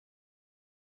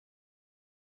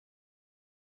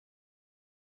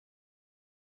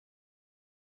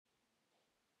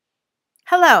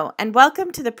Hello, and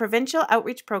welcome to the Provincial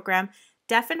Outreach Program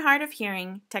Deaf and Hard of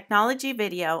Hearing Technology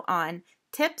video on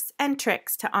Tips and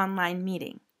Tricks to Online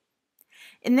Meeting.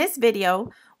 In this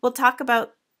video, we'll talk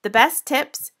about the best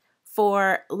tips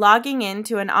for logging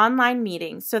into an online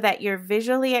meeting so that you're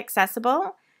visually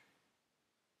accessible,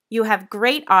 you have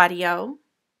great audio,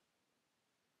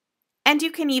 and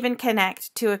you can even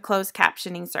connect to a closed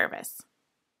captioning service.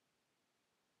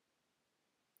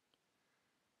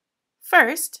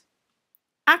 First,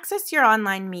 access your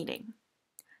online meeting.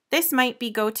 This might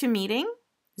be GoToMeeting,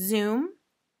 Zoom,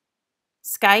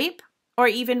 Skype, or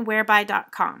even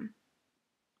whereby.com.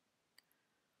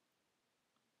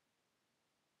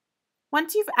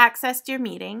 Once you've accessed your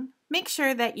meeting, make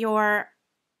sure that your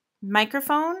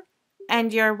microphone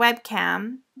and your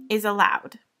webcam is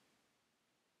allowed.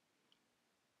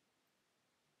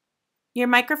 Your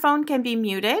microphone can be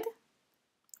muted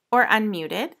or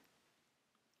unmuted,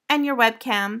 and your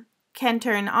webcam can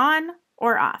turn on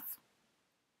or off.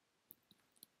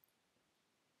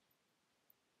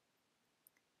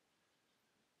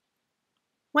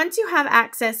 Once you have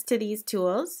access to these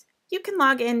tools, you can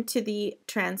log into the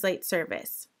Translate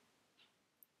service.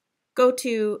 Go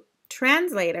to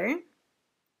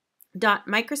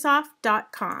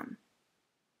translator.microsoft.com.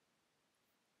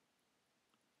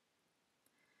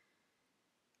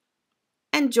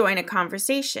 and join a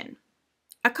conversation.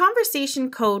 A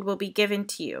conversation code will be given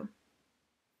to you.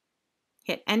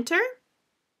 Hit enter.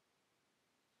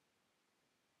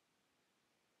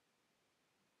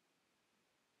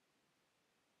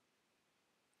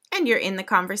 And you're in the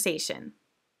conversation.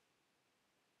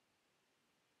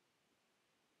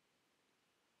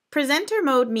 Presenter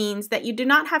mode means that you do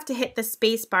not have to hit the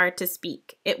space bar to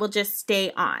speak. It will just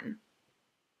stay on.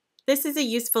 This is a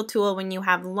useful tool when you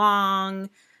have long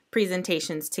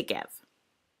presentations to give.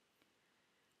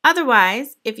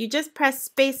 Otherwise, if you just press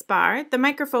spacebar, the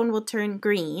microphone will turn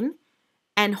green,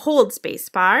 and hold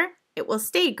spacebar, it will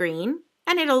stay green,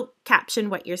 and it'll caption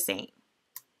what you're saying.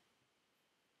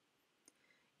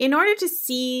 In order to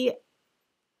see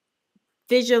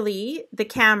visually the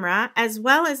camera as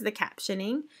well as the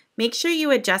captioning, make sure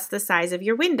you adjust the size of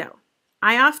your window.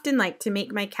 I often like to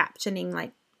make my captioning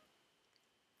like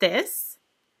this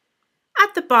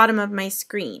at the bottom of my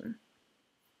screen.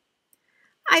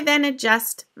 I then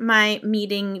adjust my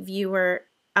meeting viewer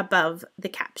above the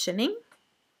captioning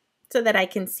so that I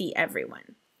can see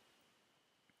everyone.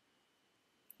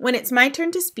 When it's my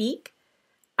turn to speak,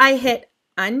 I hit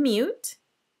unmute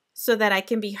so that I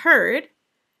can be heard,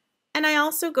 and I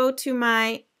also go to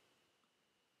my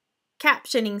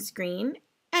captioning screen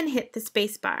and hit the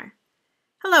space bar.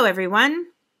 Hello, everyone.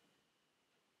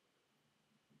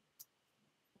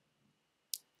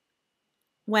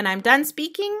 When I'm done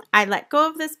speaking, I let go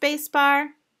of the space bar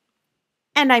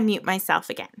and I mute myself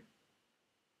again.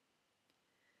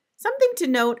 Something to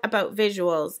note about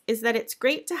visuals is that it's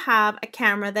great to have a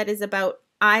camera that is about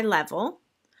eye level.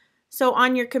 So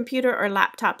on your computer or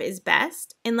laptop is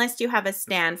best, unless you have a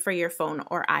stand for your phone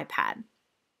or iPad.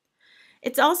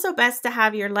 It's also best to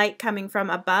have your light coming from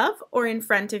above or in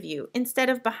front of you instead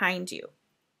of behind you.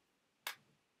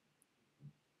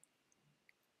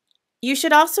 You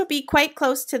should also be quite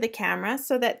close to the camera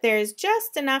so that there is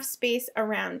just enough space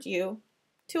around you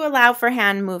to allow for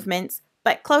hand movements,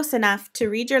 but close enough to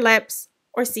read your lips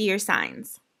or see your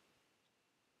signs.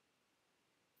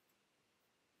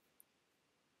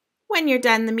 When you're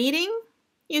done the meeting,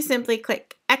 you simply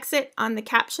click Exit on the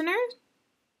captioner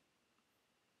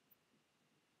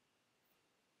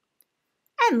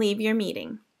and leave your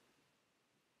meeting.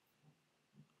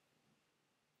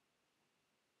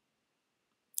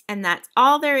 And that's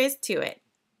all there is to it.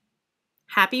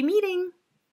 Happy meeting!